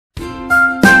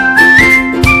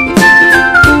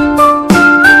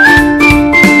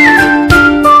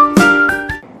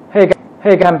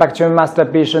Hey, I'm back to Master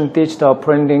Vision digital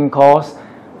printing course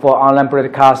for online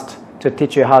broadcast to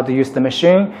teach you how to use the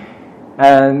machine.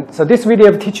 And so this video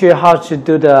will teach you how to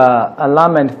do the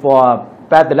alignment for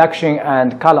bidirection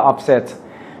and color offset.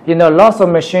 You know, lots of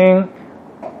machine,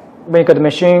 when you got the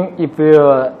machine, if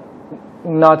you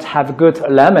not have good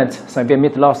alignment, so we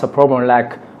meet lots of problems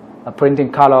like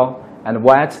printing color and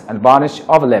white and varnish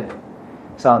overlap.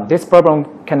 So this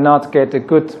problem cannot get a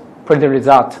good printing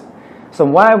result. So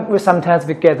why sometimes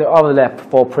we get the overlap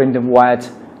for printing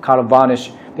white color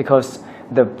varnish? Because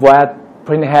the white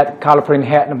print head, color print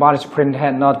head, and varnish print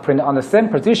head not printed on the same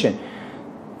position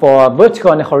for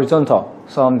vertical and horizontal.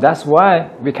 So that's why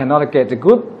we cannot get the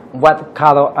good white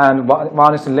color and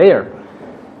varnish layer.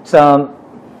 So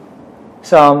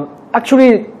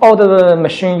actually all the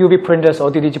machine UV printers or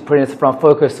DDG printers from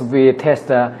Focus, we test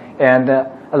and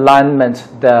alignment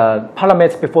the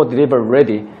parameters before delivery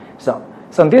ready.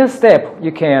 So in this step,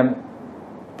 you can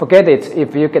forget it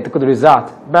if you get a good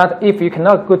result. But if you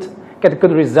cannot get a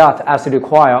good result as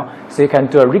required, so you can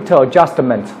do a little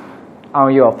adjustment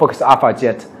on your FocusInc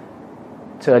Alpha-Jet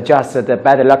to adjust the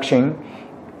bidirection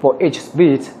for each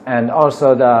speed and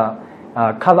also the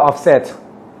color offset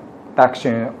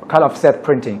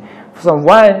printing. So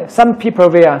why some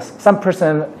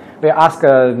person will ask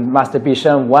Master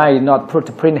Bishan why not put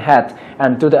the print head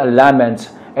and do the alignment,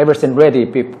 everything ready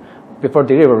before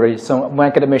delivery. So when I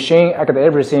get the machine, I get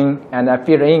everything and I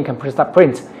fill in and start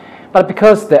print. But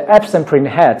because the absent print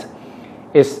head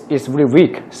is really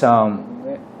weak, so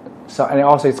and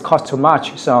also it costs too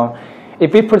much. So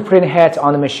if we put print head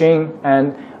on the machine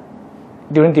and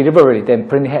during delivery, then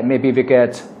print head maybe we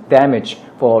get damage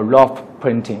for rough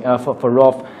printing, for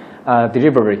rough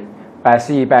delivery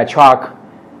by truck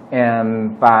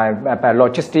and by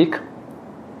logistic.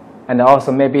 And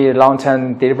also maybe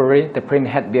long-term delivery, the print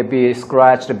head will be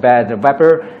scratched by the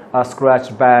vapor,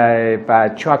 scratched by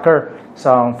trucker.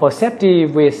 So for safety,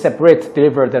 we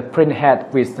deliver the print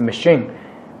head with the machine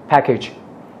package.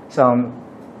 So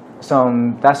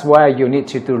that's why you need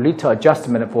to do little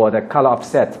adjustment for the color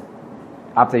offset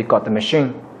after you got the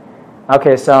machine.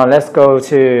 Okay, so let's go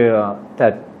to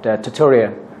the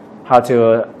tutorial, how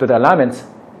to do the alignment.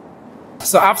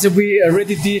 So after we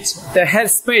already did the head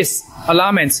space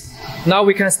alignment, now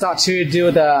we can start to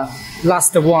do the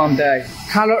last one, the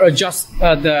color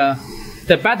the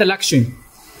bidirection.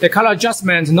 The color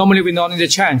adjustment normally we don't need to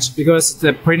change because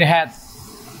the print head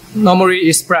normally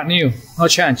is brand new, no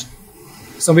change.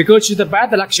 So we go to the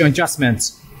bidirection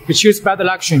adjustment. We choose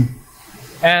bidirection,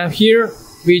 and here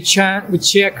we check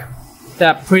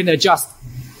the print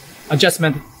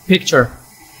adjustment picture.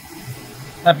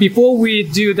 And before we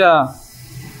do the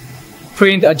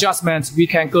print adjustment, we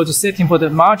can go to setting for the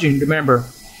margin. Remember,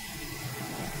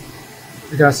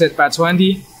 we can set by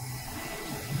 20,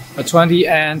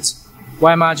 and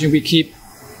Y margin we keep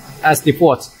as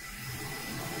default.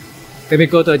 Then we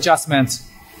go to adjustment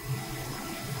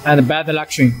and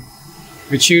bidirection.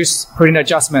 We choose print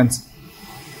adjustment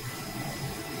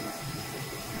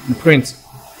and print.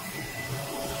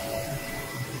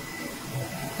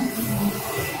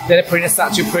 Then the printer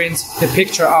starts to print the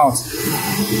picture out.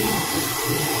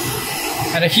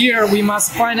 And here we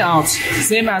must find out,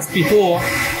 same as before,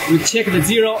 we check the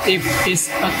zero if it's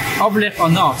overlap or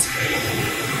not.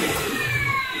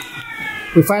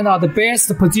 We find out the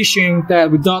best position that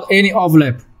without any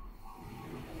overlap.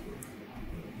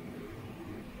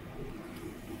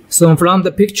 So from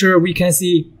the picture we can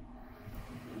see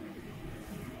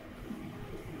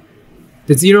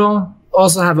the zero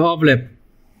also have overlap.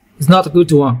 It's not a good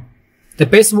one. The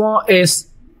best one is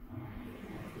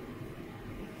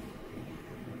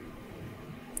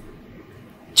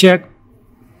check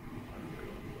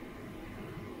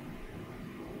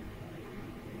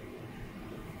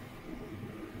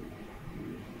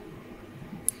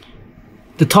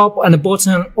the top and the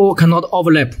bottom all cannot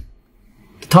overlap.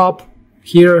 The top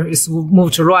here is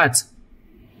moved to right,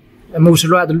 and moved to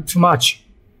right too much,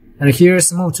 and here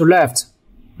is moved to left,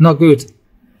 not good.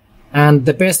 And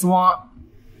the best one,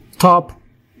 top,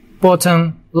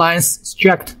 bottom lines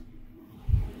straight,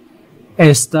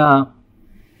 is the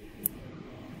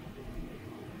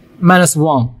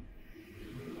 -1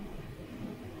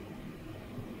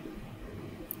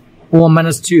 or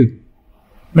 -2,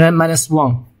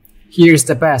 -1. Here is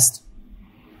the best.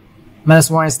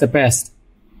 -1 is the best.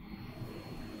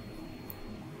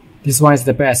 This one is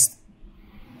the best.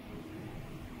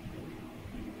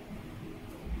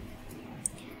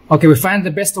 Okay, we find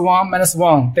the best one,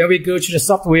 -1. Then we go to the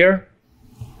software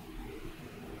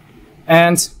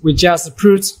and we just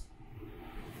put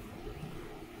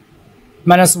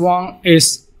 -1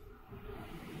 is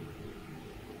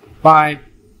by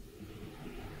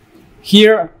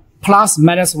here plus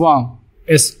minus 1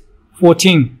 is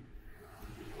 14.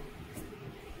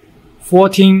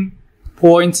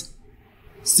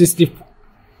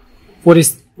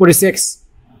 14.46.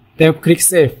 Then click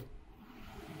Save.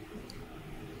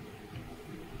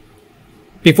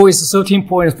 Before it's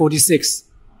 13.46.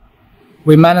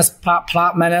 We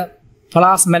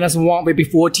plus minus 1 will be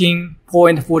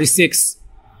 14.46.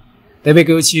 Then we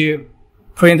go to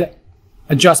print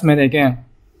adjustment again.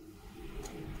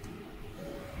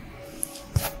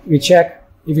 We check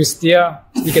if you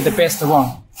get the best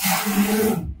one.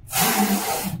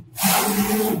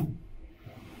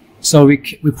 So we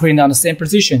print on the same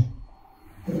position.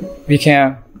 We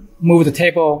can move the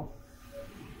table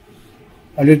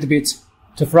a little bit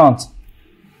to front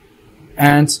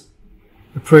and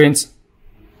print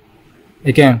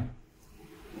again.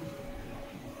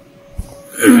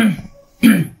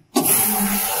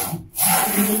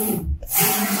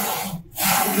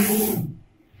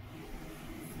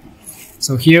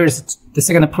 So here is the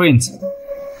second print.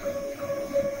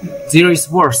 0 is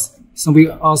worse. So we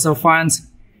also find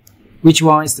which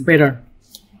one is better.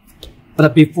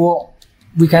 But before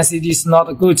we can see this is not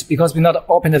good because we not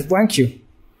open the vacuum.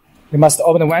 We must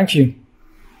open the vacuum.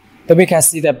 Then we can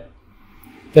see the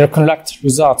correct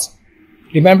results.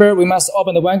 Remember, we must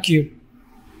open the vacuum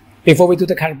before we do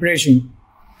the calibration.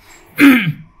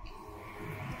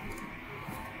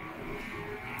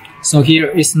 So here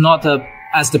is not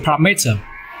as the parameter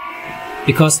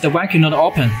because the vacuum not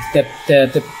open.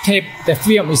 The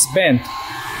film is bent.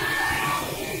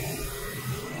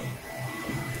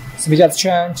 So we just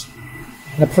change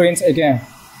the print again.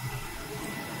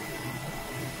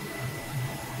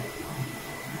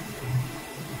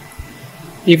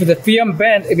 If the film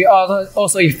bend, it will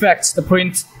also affect the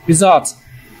print result.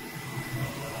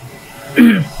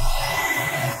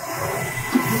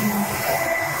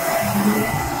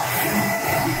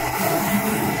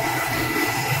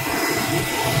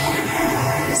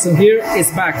 So here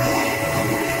it's back.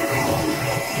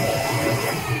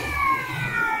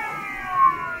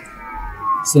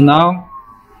 So now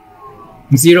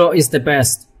 0 is the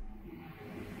best.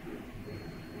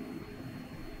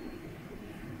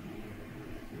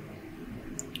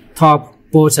 Top,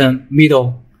 bottom,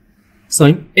 middle. So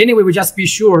anyway, we just be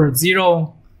sure the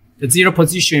zero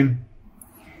position,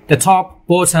 the top,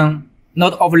 bottom,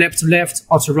 not overlap to left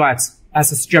or to right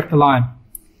as a straight line.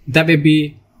 That will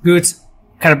be good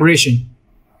calibration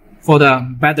for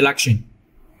the bidirection.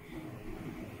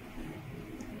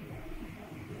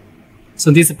 So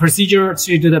this procedure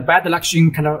to do the bidirection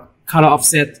color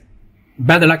offset,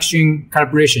 bidirection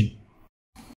calibration.